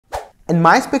And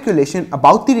my speculation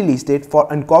about the release date for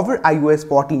Unc0ver iOS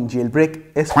 14 jailbreak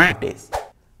is 5 days.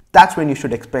 That's when you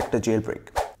should expect a jailbreak.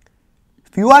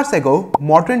 Few hours ago,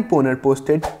 Modern Poner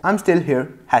posted, "I'm still here,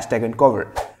 #Unc0ver."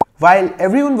 While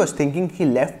everyone was thinking he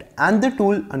left and the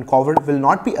tool Unc0ver will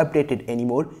not be updated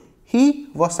anymore, he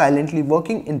was silently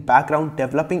working in background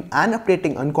developing and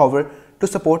updating Unc0ver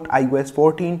to support iOS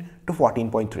 14 to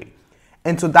 14.3.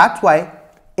 And so that's why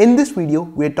in this video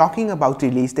we're talking about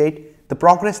the release date, the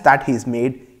progress that he's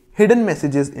made, hidden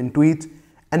messages in tweets,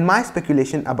 and my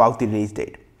speculation about the release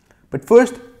date. But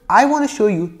first, I want to show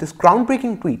you this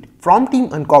groundbreaking tweet from Team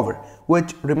Unc0ver,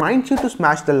 which reminds you to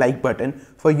smash the like button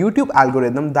for YouTube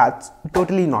algorithm that's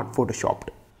totally not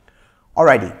photoshopped.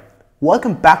 Alrighty,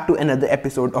 welcome back to another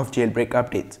episode of Jailbreak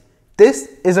Updates. This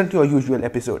isn't your usual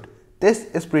episode. This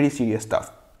is pretty serious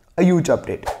stuff. A huge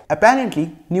update.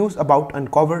 Apparently, news about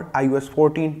Unc0ver iOS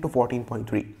 14 to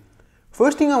 14.3.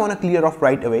 First thing I want to clear off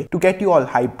right away to get you all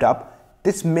hyped up,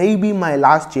 this may be my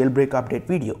last jailbreak update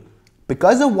video.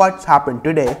 Because of what's happened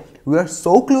today, we are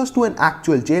so close to an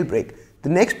actual jailbreak.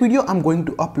 The next video I'm going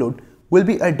to upload will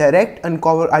be a direct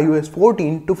Unc0ver iOS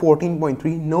 14 to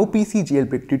 14.3 no PC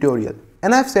jailbreak tutorial.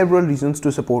 And I have several reasons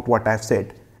to support what I've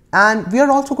said. And we are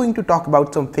also going to talk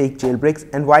about some fake jailbreaks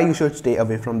and why you should stay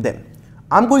away from them.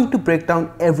 I'm going to break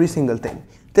down every single thing.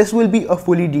 This will be a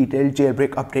fully detailed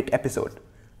jailbreak update episode.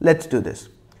 Let's do this.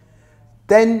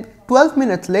 Then 12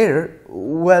 minutes later,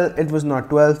 well, it was not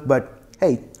 12, but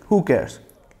hey, who cares?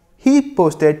 He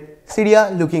posted, "Cydia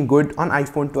looking good on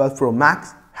iPhone 12 Pro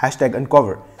Max,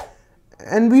 #Unc0ver."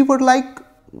 And we were like,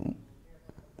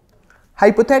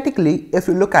 hypothetically, if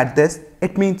you look at this,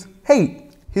 it means,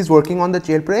 hey, he's working on the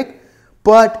jailbreak,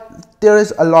 but there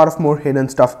is a lot of more hidden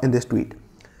stuff in this tweet.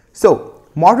 So,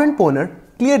 Modern Poner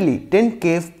clearly didn't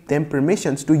give them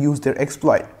permissions to use their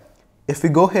exploit. If we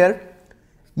go here,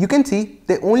 you can see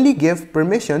they only give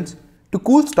permissions to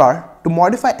Coolstar to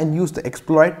modify and use the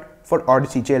exploit for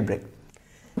Odyssey Jailbreak.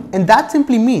 And that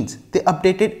simply means they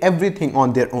updated everything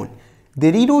on their own.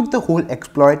 They rewrote the whole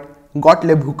exploit, got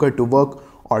libhooker to work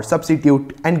or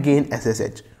substitute and gain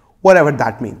SSH, whatever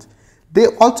that means. They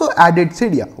also added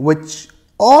Cydia, which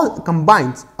all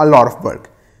combines a lot of work.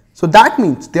 So that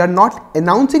means they are not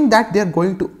announcing that they are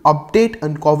going to update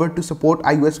Unc0ver to support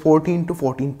iOS 14 to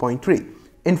 14.3.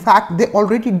 In fact, they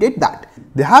already did that.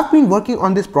 They have been working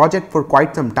on this project for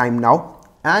quite some time now,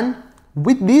 and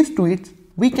with these tweets,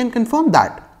 we can confirm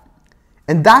that.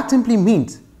 And that simply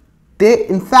means they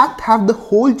in fact have the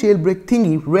whole jailbreak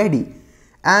thingy ready,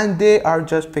 and they are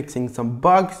just fixing some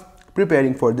bugs,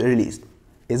 preparing for the release.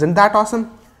 Isn't that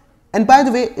awesome? And by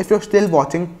the way, if you're still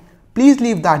watching, please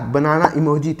leave that banana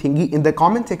emoji thingy in the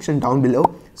comment section down below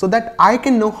so that I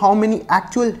can know how many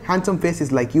actual handsome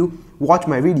faces like you watch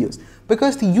my videos,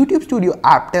 because the YouTube Studio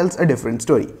app tells a different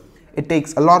story. It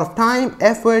takes a lot of time,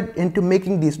 effort into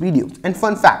making these videos. And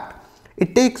fun fact,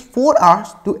 it takes 4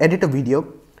 hours to edit a video,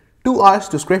 2 hours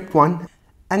to script one.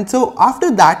 And so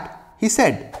after that, he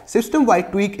said,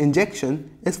 system-wide tweak injection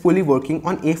is fully working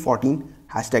on A14,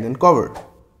 #Unc0ver.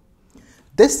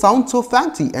 This sounds so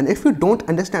fancy, and if you don't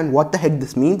understand what the heck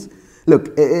this means, look,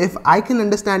 if I can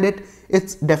understand it,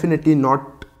 it's definitely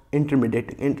not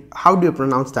intimidating. And how do you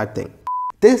pronounce that thing?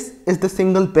 This is the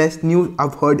single best news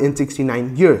I've heard in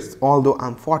 69 years, although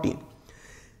I'm 14.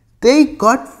 They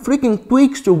got freaking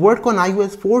tweaks to work on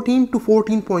iOS 14 to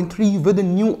 14.3 with a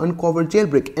new Unc0ver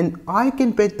jailbreak, and I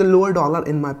can bet the lower dollar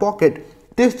in my pocket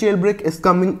this jailbreak is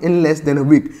coming in less than a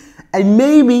week, and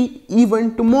maybe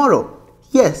even tomorrow.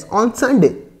 Yes, on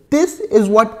Sunday. This is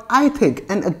what I think,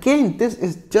 and again, this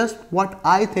is just what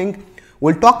I think.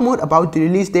 We'll talk more about the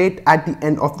release date at the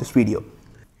end of this video.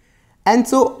 And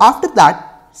so after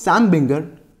that, Sam Binger,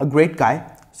 a great guy,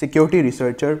 security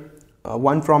researcher,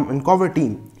 one from Unc0ver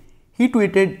team, he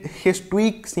tweeted his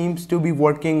tweak seems to be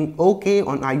working okay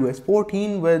on iOS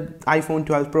 14 with iPhone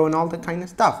 12 Pro and all that kind of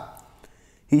stuff.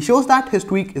 He shows that his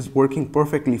tweak is working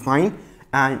perfectly fine,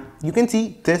 and you can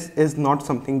see this is not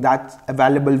something that's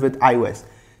available with iOS.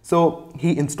 So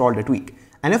he installed a tweak.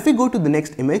 And if we go to the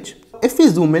next image, if we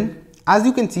zoom in, as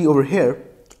you can see over here,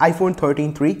 iPhone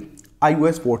 13.3,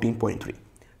 iOS 14.3.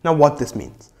 Now what this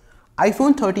means,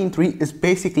 iPhone 13.3 is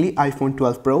basically iPhone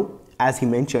 12 Pro, as he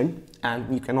mentioned,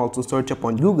 and you can also search up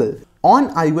on Google. On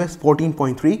iOS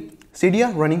 14.3,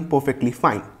 Cydia running perfectly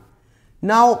fine.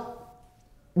 Now,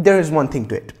 there is one thing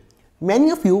to it. Many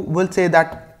of you will say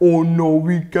that, oh no,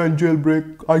 we can't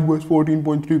jailbreak iOS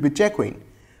 14.3 with checkrain.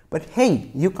 But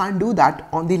hey, you can't do that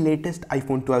on the latest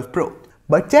iPhone 12 Pro.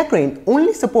 But checkrain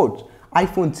only supports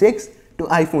iPhone 6 to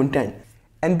iPhone 10.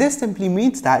 And this simply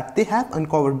means that they have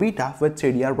Unc0ver beta with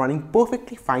Cydia running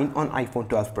perfectly fine on iPhone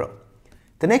 12 Pro.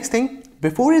 The next thing,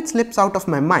 before it slips out of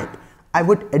my mind, I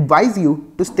would advise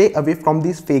you to stay away from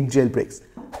these fake jailbreaks,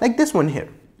 like this one here,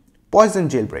 Poison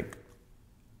Jailbreak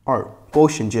or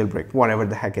Potion Jailbreak, whatever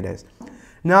the heck it is.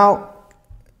 Now,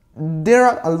 there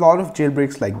are a lot of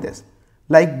jailbreaks like this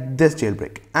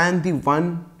jailbreak and the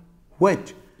one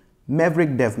which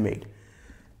Maverick Dev made.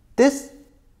 This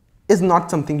is not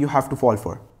something you have to fall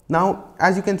for. Now,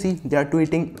 as you can see, they are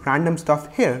tweeting random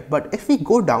stuff here, but if we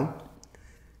go down,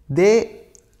 they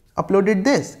uploaded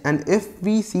this, and if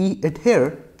we see it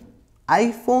here,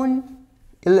 iPhone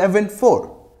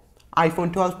 11.4,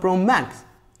 iPhone 12 Pro Max.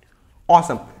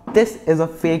 Awesome. This is a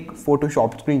fake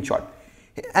Photoshop screenshot.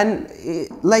 And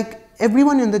like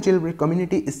everyone in the jailbreak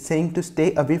community is saying to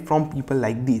stay away from people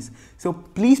like these. So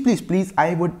please,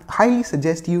 I would highly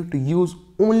suggest you to use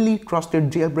only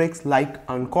trusted jailbreaks like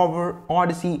Unc0ver,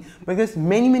 Odyssey, because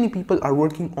many people are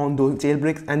working on those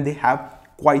jailbreaks and they have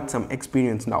quite some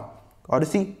experience now.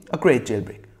 Odyssey, a great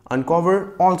jailbreak.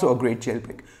 Unc0ver, also a great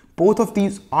jailbreak. Both of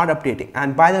these are updating.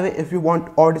 And by the way, if you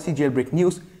want Odyssey jailbreak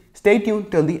news, stay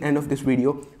tuned till the end of this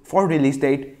video for release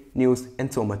date, news,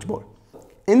 and so much more.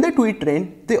 In the tweet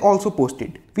train, they also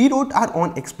posted, we wrote our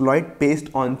own exploit based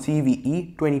on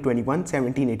CVE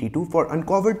 2021-1782 for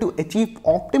Unc0ver to achieve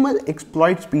optimal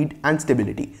exploit speed and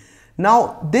stability.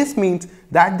 Now, this means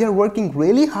that they're working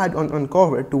really hard on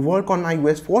Unc0ver to work on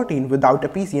iOS 14 without a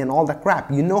PC and all that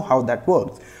crap. You know how that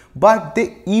works. But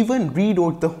they even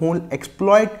rewrote the whole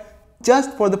exploit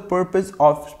just for the purpose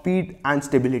of speed and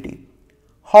stability.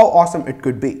 How awesome it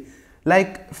could be.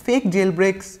 Like fake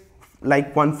jailbreaks,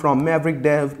 like one from Maverick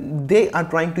Dev, they are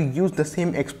trying to use the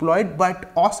same exploit,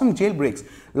 but awesome jailbreaks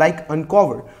like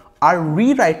Unc0ver are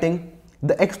rewriting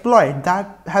the exploit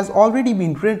that has already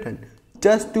been written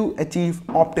just to achieve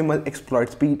optimal exploit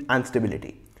speed and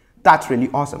stability. That's really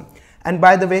awesome. And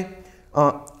by the way,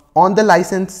 on the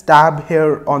license tab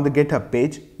here on the GitHub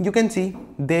page, you can see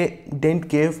they didn't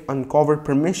give Unc0ver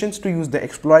permissions to use the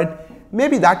exploit.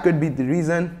 Maybe that could be the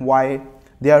reason why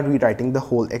they are rewriting the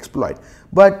whole exploit.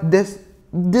 But this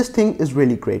thing is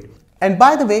really great. And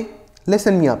by the way,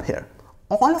 listen me up here.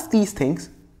 All of these things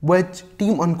which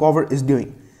Team Unc0ver is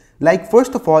doing, like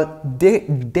first of all, they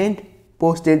didn't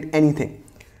posted anything.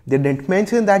 They didn't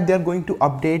mention that they're going to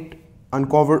update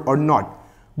Unc0ver or not.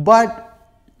 But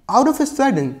out of a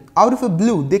sudden, out of a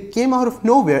blue, they came out of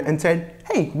nowhere and said,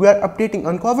 hey, we are updating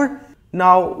Unc0ver.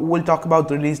 Now we'll talk about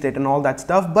the release date and all that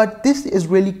stuff, but this is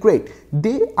really great.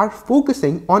 They are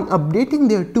focusing on updating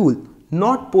their tool,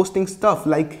 not posting stuff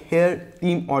like here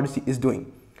Team Odyssey is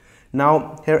doing.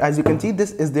 Now here, as you can see,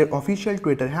 this is their official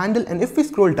Twitter handle, and if we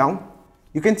scroll down,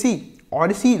 you can see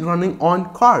Odyssey running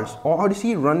on cars,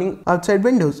 Odyssey running outside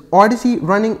windows, Odyssey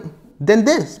running, then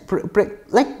this,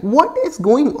 like what is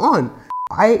going on?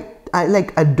 I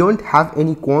don't have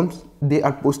any qualms. They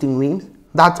are posting memes,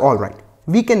 that's all right.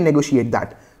 We can negotiate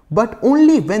that, but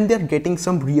only when they're getting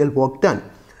some real work done.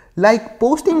 Like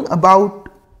posting about,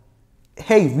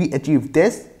 hey, we achieved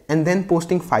this, and then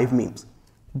posting 5 memes.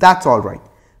 That's all right.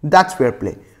 That's fair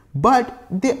play. But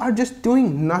they are just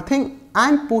doing nothing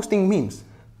and posting memes.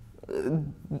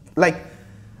 Like,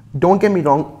 don't get me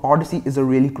wrong, Odyssey is a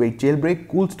really great jailbreak.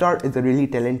 Coolstar is a really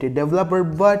talented developer,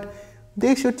 but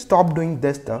they should stop doing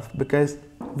this stuff because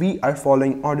we are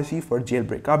following Odyssey for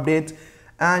jailbreak updates.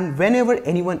 And whenever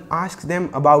anyone asks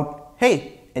them about,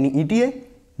 hey, any ETA,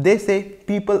 they say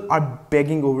people are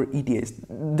begging over ETAs.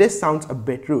 This sounds a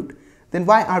bit rude. Then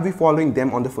why are we following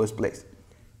them on the first place?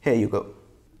 Here you go.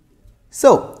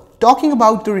 So, talking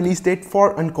about the release date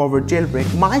for Unc0ver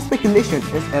Jailbreak, my speculation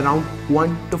is around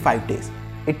 1 to 5 days.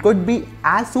 It could be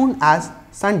as soon as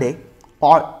Sunday,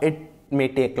 or it may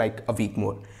take like a week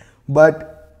more.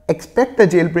 But expect a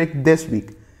jailbreak this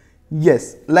week.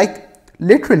 Yes, like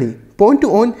literally,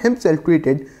 Point2Own himself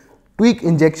tweeted, tweak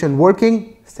injection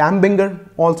working. Sam Binger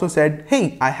also said,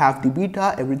 hey, I have the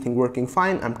beta, everything working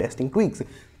fine, I'm testing tweaks.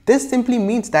 This simply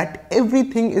means that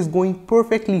everything is going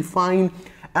perfectly fine.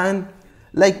 And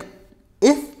like,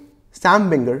 if Sam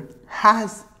Binger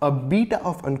has a beta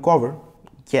of Unc0ver,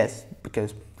 yes,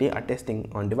 because they are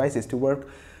testing on devices to work,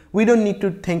 we don't need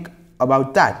to think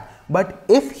about that. But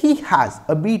if he has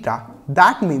a beta,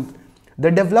 that means the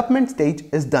development stage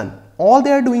is done. All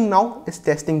they are doing now is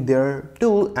testing their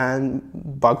tool and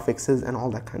bug fixes and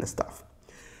all that kind of stuff.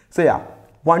 So yeah,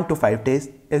 1 to 5 days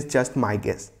is just my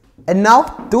guess. And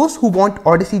now, those who want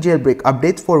Odyssey jailbreak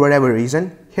updates for whatever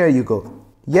reason, here you go.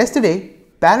 Yesterday,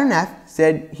 Paranaf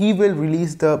said he will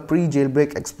release the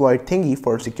pre-jailbreak exploit thingy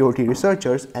for security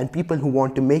researchers and people who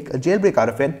want to make a jailbreak out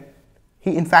of it.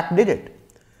 He in fact did it.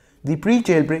 The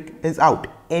pre-jailbreak is out.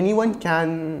 Anyone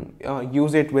can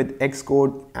use it with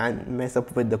Xcode and mess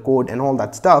up with the code and all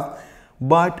that stuff.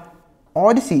 but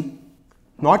Odyssey,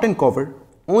 not Unc0ver,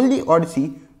 only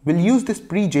Odyssey will use this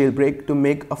pre-jailbreak to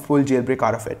make a full jailbreak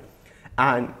out of it.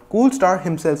 And Coolstar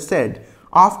himself said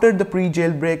after the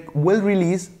pre-jailbreak will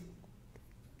release,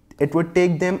 it would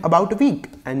take them about a week,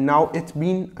 and now it's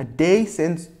been a day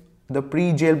since the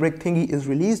pre-jailbreak thingy is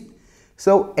released.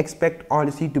 So expect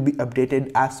Odyssey to be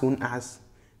updated as soon as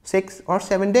 6 or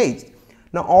 7 days.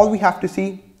 Now all we have to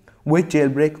see which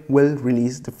jailbreak will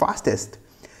release the fastest.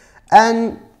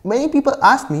 And many people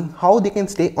ask me how they can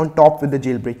stay on top with the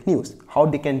jailbreak news, how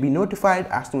they can be notified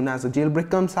as soon as a jailbreak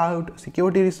comes out,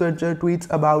 security researcher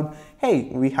tweets about,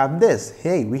 hey, we have this,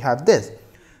 hey, we have this.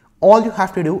 All you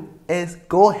have to do is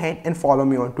go ahead and follow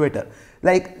me on Twitter.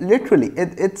 Like literally,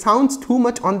 it sounds too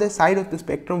much on the side of the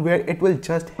spectrum where it will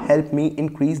just help me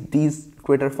increase these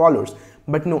Twitter followers.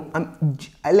 But no,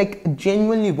 I like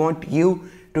genuinely want you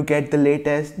to get the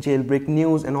latest jailbreak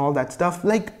news and all that stuff.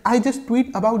 Like I just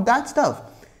tweet about that stuff.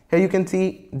 Here you can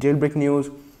see jailbreak news,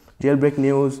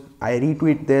 I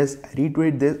retweet this,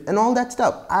 and all that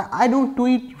stuff. I don't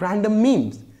tweet random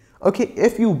memes. Okay,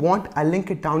 if you want, I'll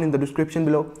link it down in the description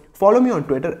below. Follow me on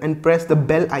Twitter and press the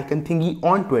bell icon thingy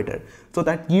on Twitter so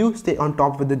that you stay on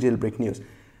top with the jailbreak news.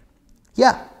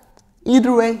 Yeah,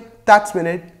 either way, that's been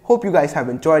it. Hope you guys have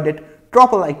enjoyed it.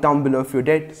 Drop a like down below if you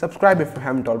did, subscribe if you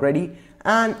haven't already,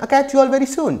 and I'll catch you all very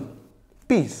soon.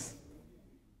 Peace.